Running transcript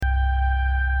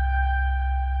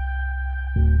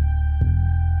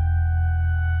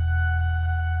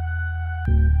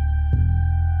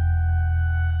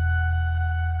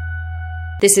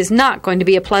This is not going to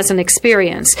be a pleasant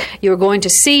experience. You're going to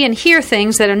see and hear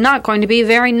things that are not going to be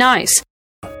very nice.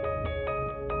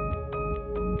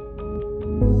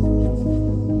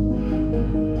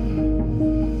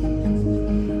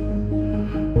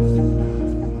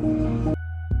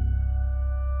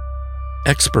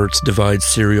 Experts divide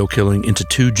serial killing into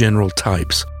two general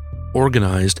types,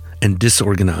 organized and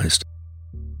disorganized.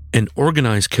 An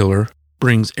organized killer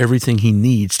brings everything he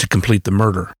needs to complete the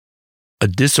murder. A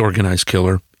disorganized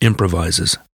killer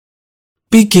improvises.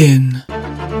 Begin.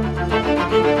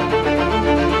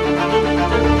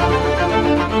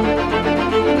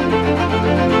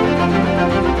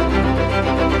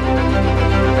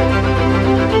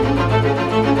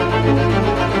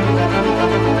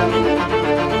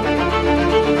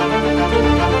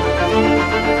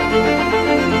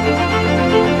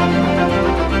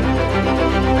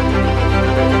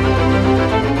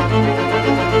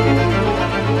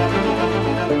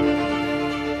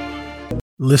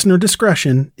 Listener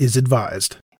discretion is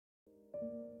advised.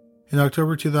 In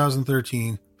October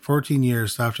 2013, 14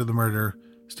 years after the murder,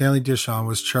 Stanley Dishon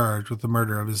was charged with the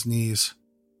murder of his niece.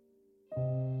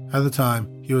 At the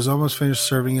time, he was almost finished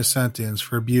serving his sentence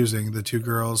for abusing the two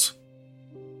girls.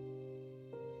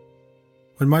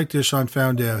 When Mike Dishon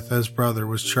found out that his brother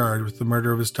was charged with the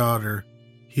murder of his daughter,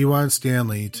 he wanted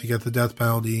Stanley to get the death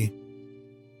penalty.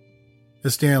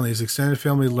 As Stanley's extended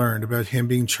family learned about him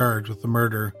being charged with the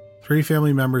murder, 3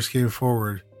 family members came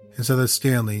forward and said that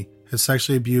Stanley had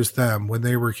sexually abused them when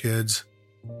they were kids.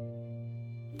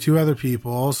 2 other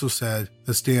people also said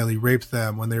that Stanley raped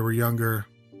them when they were younger.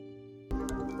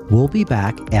 We'll be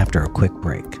back after a quick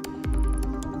break.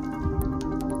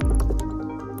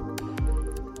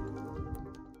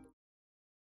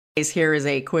 Here is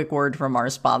a quick word from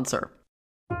our sponsor.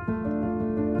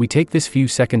 We take this few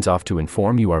seconds off to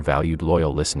inform you, our valued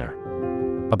loyal listener,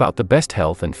 about the best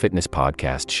health and fitness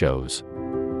podcast shows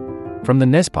from the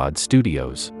Nespod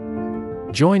Studios.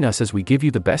 Join us as we give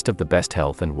you the best of the best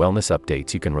health and wellness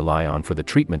updates you can rely on for the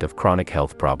treatment of chronic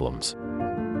health problems.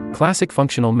 Classic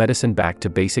functional medicine back to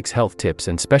basics health tips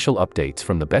and special updates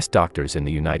from the best doctors in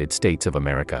the United States of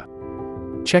America.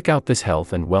 Check out this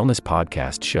health and wellness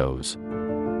podcast shows.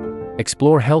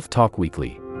 Explore Health Talk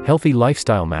Weekly, Healthy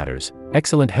Lifestyle Matters,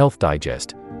 Excellent Health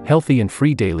Digest, Healthy and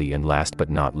Free Daily, and last but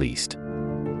not least,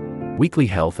 Weekly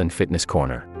Health and Fitness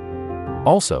Corner.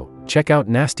 Also, check out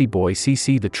Nasty Boy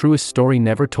CC, the truest story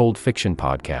never told fiction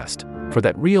podcast, for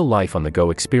that real life on the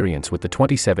go experience with the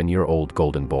 27-year-old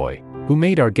golden boy, who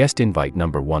made our guest invite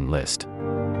 #1 list.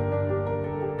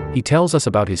 He tells us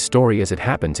about his story as it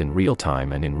happens in real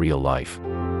time and in real life.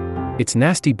 It's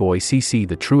Nasty Boy CC,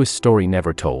 the truest story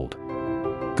never told.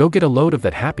 Go get a load of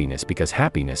that happiness, because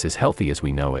happiness is healthy as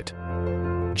we know it.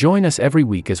 Join us every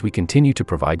week as we continue to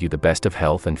provide you the best of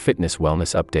health and fitness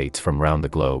wellness updates from around the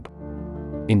globe.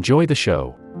 Enjoy the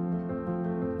show.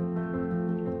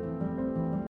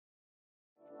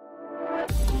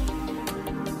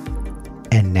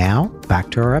 And now,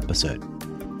 back to our episode.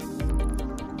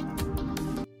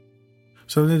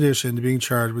 So in addition to being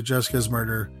charged with Jessica's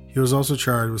murder, he was also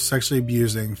charged with sexually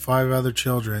abusing 5 other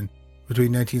children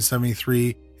between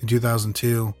 1973 and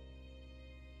 2002.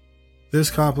 This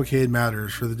complicated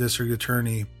matters for the district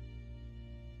attorney.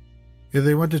 If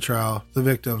they went to trial, the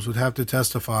victims would have to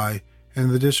testify, and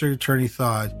the district attorney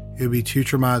thought it would be too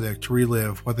traumatic to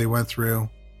relive what they went through.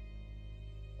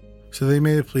 So they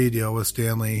made a plea deal with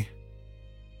Stanley.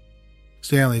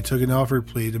 Stanley took an offered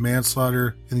plea to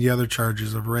manslaughter and the other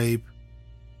charges of rape.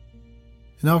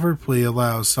 An offered plea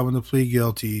allows someone to plead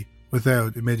guilty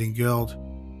without admitting guilt.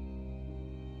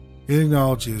 It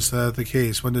acknowledges that if the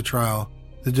case went to trial,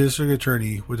 the district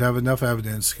attorney would have enough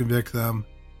evidence to convict them.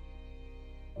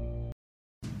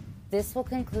 This will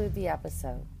conclude the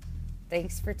episode.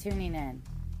 Thanks for tuning in.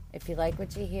 If you like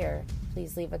what you hear,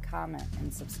 please leave a comment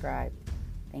and subscribe.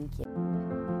 Thank you.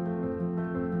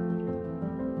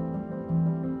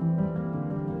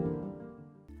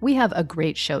 We have a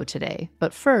great show today,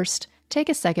 but first, take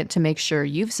a second to make sure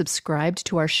you've subscribed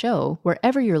to our show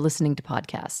wherever you're listening to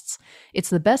podcasts. It's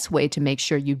the best way to make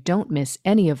sure you don't miss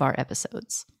any of our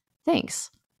episodes.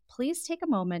 Thanks. Please take a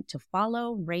moment to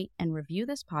follow, rate, and review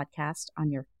this podcast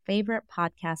on your favorite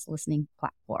podcast listening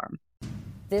platform.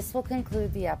 This will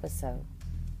conclude the episode.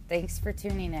 Thanks for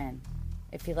tuning in.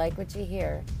 If you like what you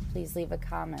hear, please leave a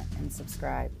comment and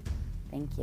subscribe. Thank you.